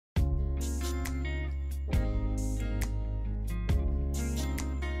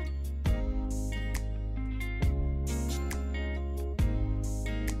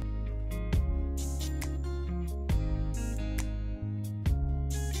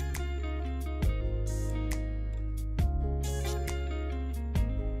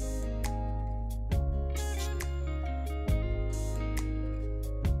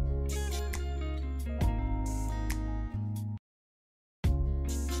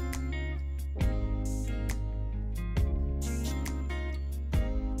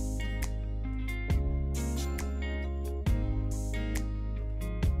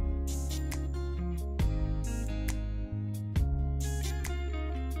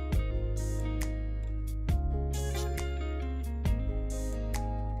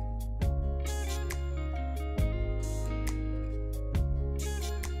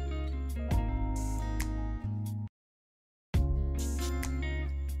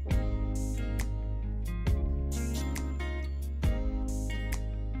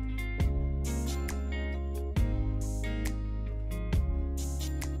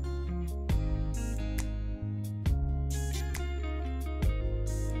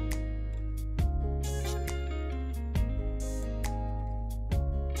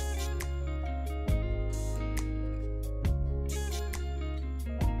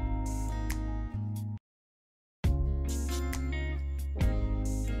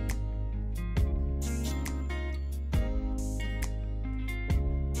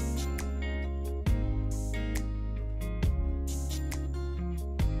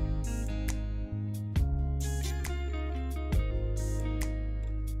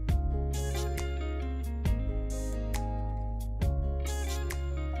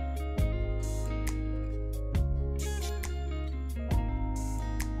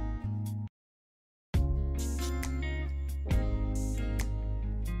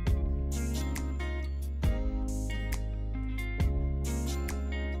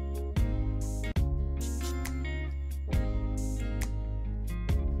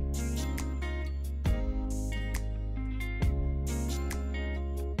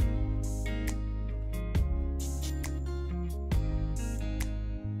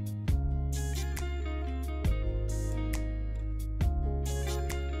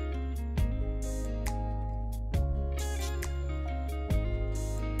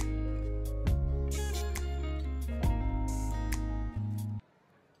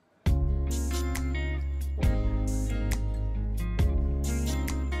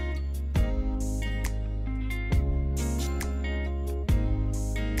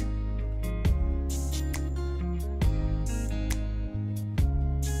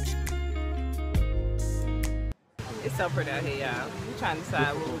It's so pretty out here, y'all. We're trying to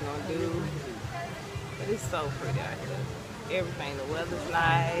decide what we're gonna do. But it's so pretty out here. Everything, the weather's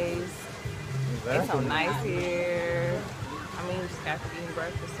nice. It's so nice here. I mean, we just got to eat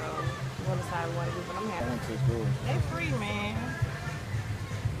breakfast, so we're gonna decide what to do, but I'm happy. They free, man.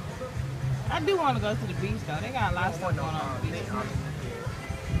 I do want to go to the beach, though. They got a lot of stuff going on the beach.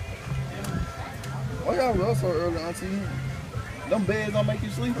 Why y'all go so early, Auntie? Them beds don't make you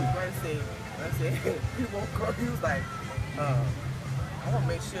sleep? I said, he woke up, he was like, I want to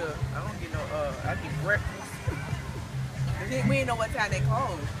make sure I don't get no, I get breakfast. We didn't know what time they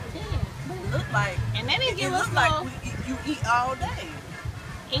closed. It looked like, and they didn't give us like you eat all day.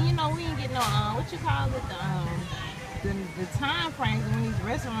 And you know, we didn't get no, what you call it, the time frames when these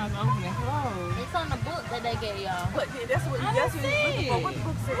restaurants open and close. It's on the book that they gave y'all. But that's what you're looking for. What the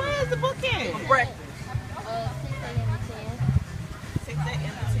book says? Where's the book at? For breakfast. 6 a.m. to 10. 6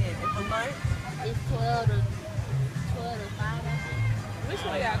 a.m. to 10. And for lunch? It's 12 to 5, I think. Which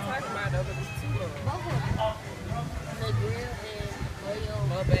one y'all talking about though? But it's two of them. Both of them. The grill and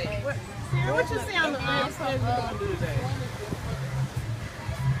Well, baby. Sarah, what you see on the schedule you gonna do today?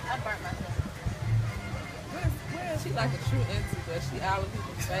 I burnt myself. She like a true auntie, but she all in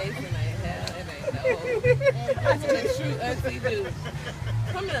people's face and they hair and they nose. That's what a true auntie do.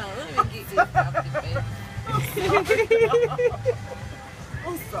 Come on, let me get this off your face.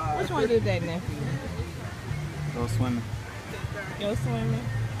 I'm sorry. Which one do that, nephew? Go swimming. Go swimming?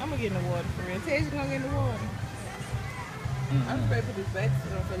 I'm gonna get in the water for real. Tej, you gonna get in the water? I'm just ready to put this back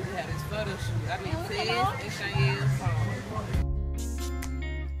so we have this photo shoot. I need Tej and Cheyenne's song.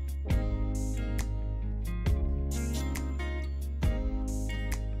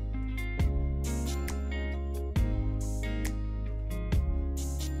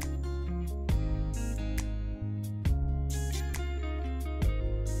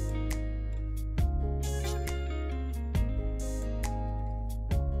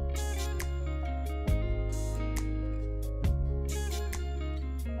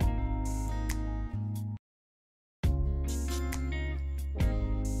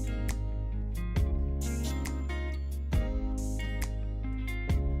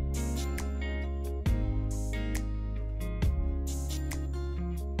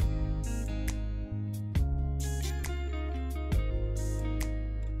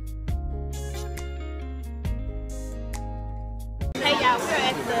 Hey y'all, we're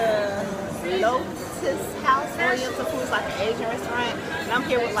at the Lotus House Oriental Food, like an Asian restaurant. And I'm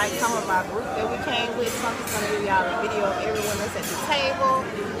here with like some of our group that we came with. So I'm just gonna give y'all a video of everyone that's at the table.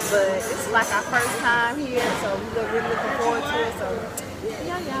 But it's like our first time here, so we're really looking forward to it. So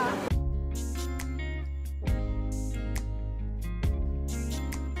yeah, y'all.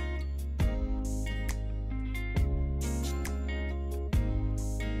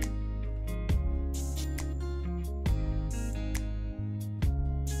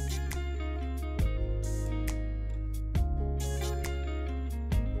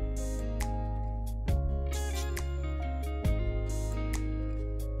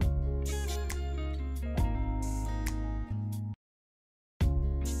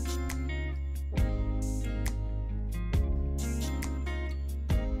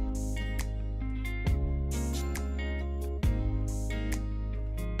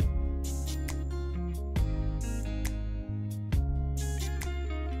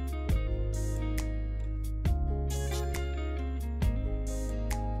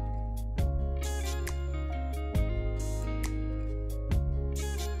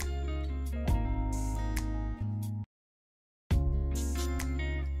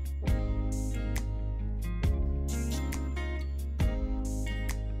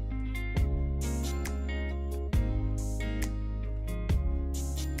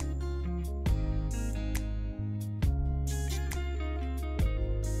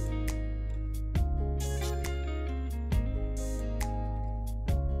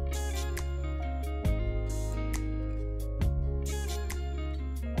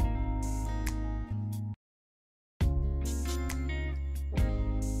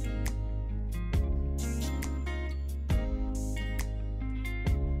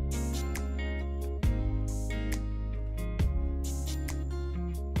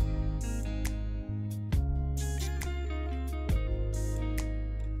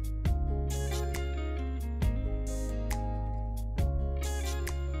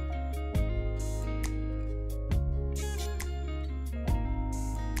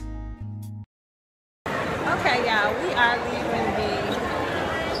 Okay, y'all, we are leaving the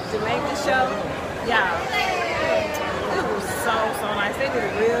Jamaica show. Y'all, it was so nice. They did a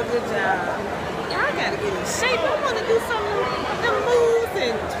real good job. Y'all gotta get in shape. I want to do some of them moves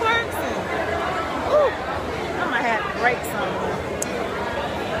and twerks and ooh, I might have break somewhere.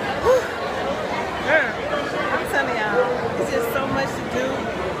 Girl, I'm telling y'all, it's just so much to do,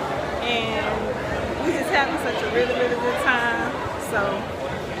 and we just having such a really, really good time. So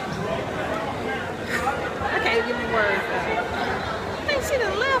I can't give you words. I think she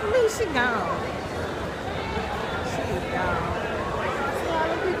done left me. She gone. She is gone. See all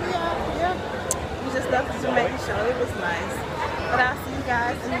the people out here. We just left the Jamaica show. It was nice. But I'll see you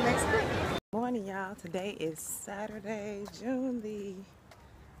guys in the next clip. Good morning, y'all. Today is Saturday, June the,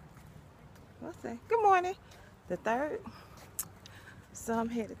 what's that? Good morning. The 3rd. So I'm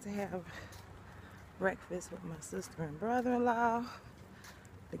headed to have breakfast with my sister and brother-in-law.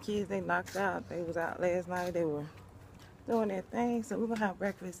 The kids, they knocked out. They was out last night. They were doing their thing. So we're going to have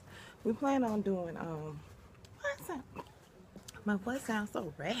breakfast. We plan on doing, my voice sounds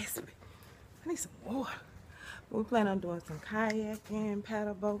so raspy. I need some water. We plan on doing some kayaking,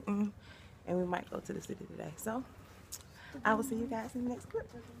 paddle boating, and we might go to the city today. So I will see you guys in the next clip.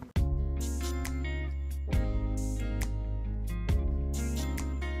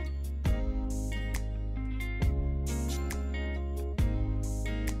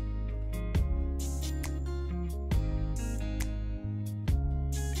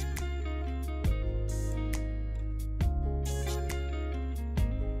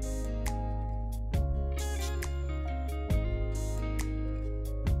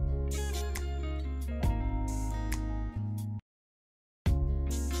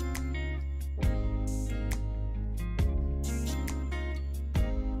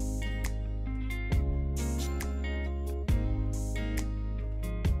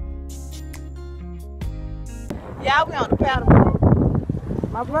 Y'all, we on the paddle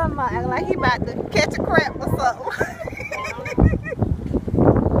boat. My brother-in-law acting like he about to catch a crab or something.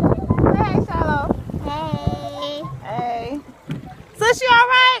 Hey, Shiloh. Hey. Hey. So she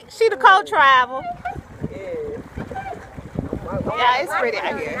alright? She the co-travel. Yeah, it's pretty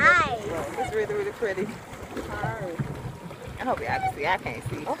out here. Nice. It's really, really pretty. I hope y'all can see. I can't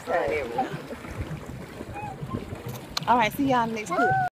see. Okay. Alright, see y'all next clip.